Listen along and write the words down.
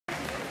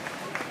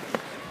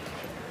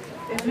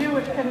If you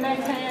would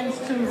connect hands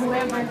to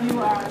whoever you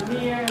are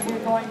near,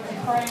 we're going to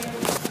pray.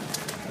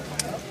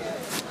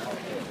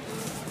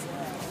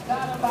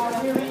 God of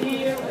our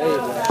weary ear, God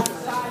of our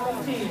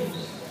silent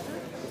tears.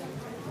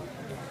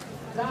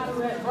 God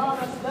who has brought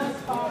us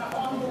thus far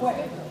on the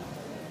way.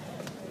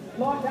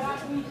 Lord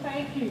God, we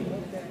thank you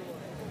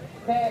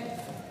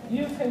that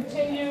you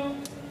continue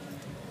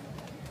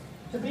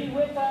to be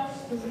with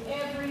us through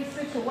every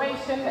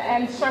situation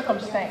and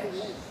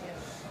circumstance.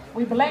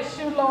 We bless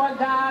you, Lord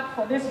God,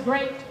 for this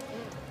great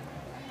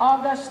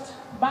august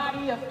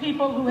body of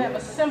people who have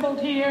assembled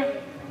here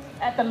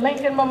at the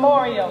Lincoln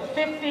Memorial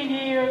 50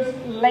 years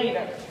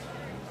later.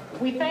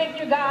 We thank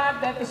you, God,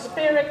 that the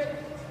spirit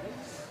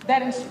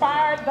that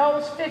inspired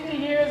those 50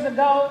 years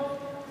ago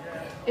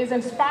is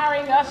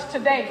inspiring us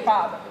today,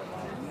 Father.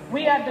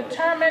 We are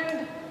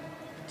determined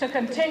to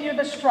continue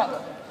the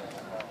struggle.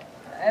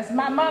 As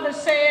my mother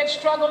said,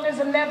 struggle is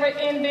a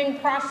never-ending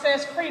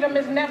process. Freedom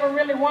is never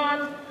really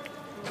won.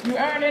 You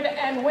earn it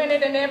and win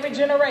it in every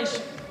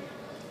generation.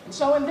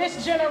 So in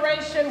this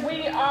generation,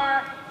 we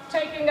are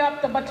taking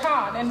up the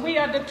baton, and we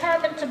are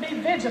determined to be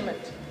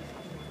vigilant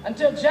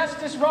until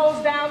justice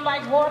rolls down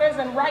like waters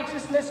and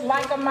righteousness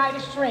like a mighty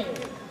stream.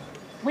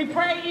 We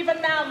pray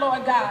even now,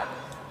 Lord God,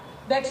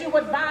 that you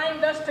would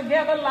bind us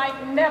together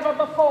like never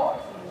before,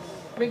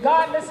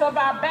 regardless of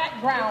our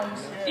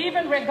backgrounds,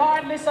 even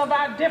regardless of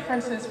our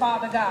differences,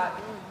 Father God.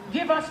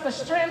 Give us the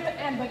strength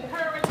and the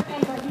courage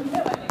and the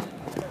humility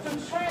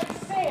to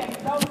transcend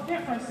those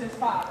differences,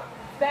 Father,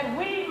 that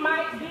we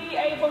might be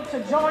able to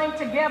join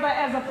together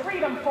as a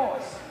freedom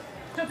force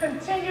to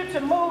continue to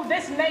move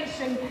this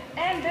nation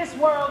and this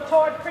world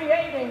toward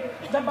creating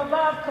the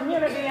beloved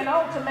community and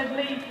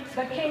ultimately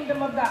the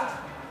kingdom of God.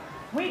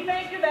 We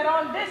thank you that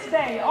on this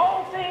day,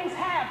 all things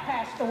have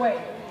passed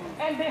away,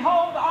 and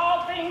behold,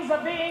 all things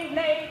are being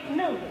made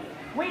new.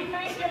 We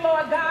thank you,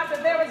 Lord God,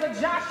 that there is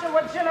a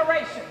Joshua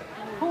generation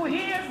who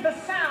hears the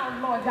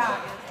sound, Lord God,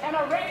 and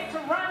are ready to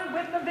run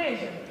with the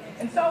vision.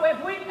 And so as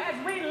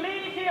we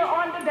leave here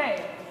on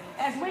today,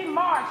 as we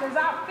march, as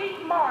our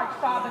feet march,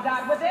 Father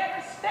God, with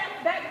every step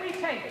that we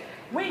take,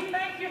 we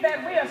thank you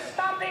that we are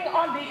stomping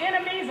on the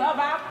enemies of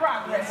our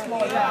progress,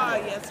 Lord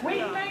God. We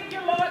thank you,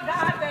 Lord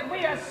God, that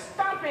we are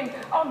stomping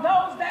on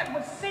those that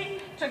would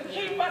seek to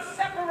keep us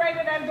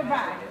separated and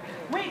divided.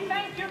 We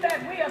thank you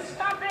that we are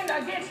stomping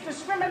against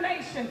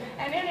discrimination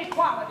and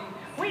inequality.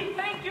 We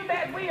thank you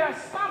that we are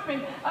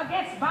stomping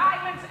against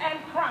violence and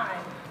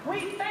crime.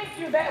 We thank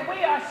you that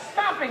we are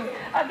stomping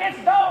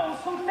against those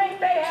who think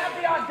they have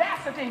the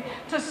audacity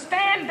to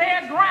stand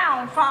their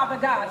ground, Father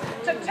God,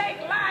 to take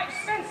life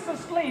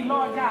senselessly,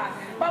 Lord God.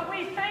 But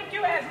we thank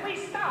you as we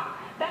stomp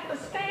that the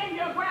stand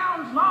your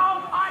grounds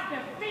laws are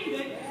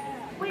defeated.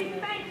 We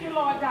thank you,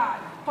 Lord God,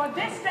 for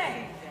this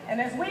day. And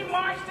as we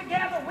march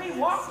together, we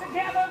walk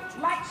together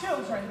like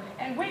children,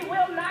 and we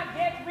will not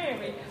get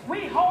weary.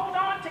 We hold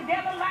on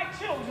together like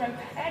children,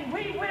 and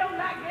we will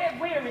not get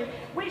weary.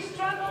 We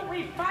struggle,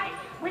 we fight,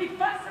 we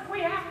fuss if we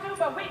have to,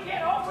 but we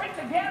get over it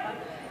together,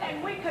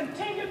 and we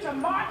continue to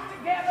march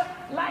together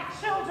like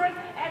children,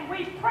 and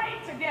we pray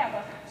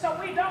together so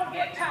we don't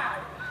get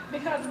tired,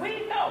 because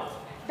we know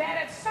that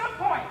at some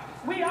point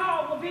we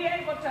all will be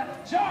able to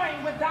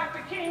join with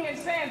Dr. King in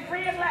saying,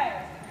 free at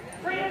last.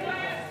 Free at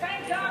last,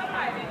 thank God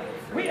Almighty.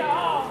 We are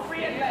all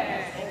free at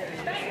last.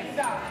 Thank you,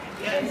 God.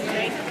 Yes,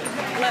 thank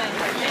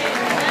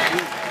you.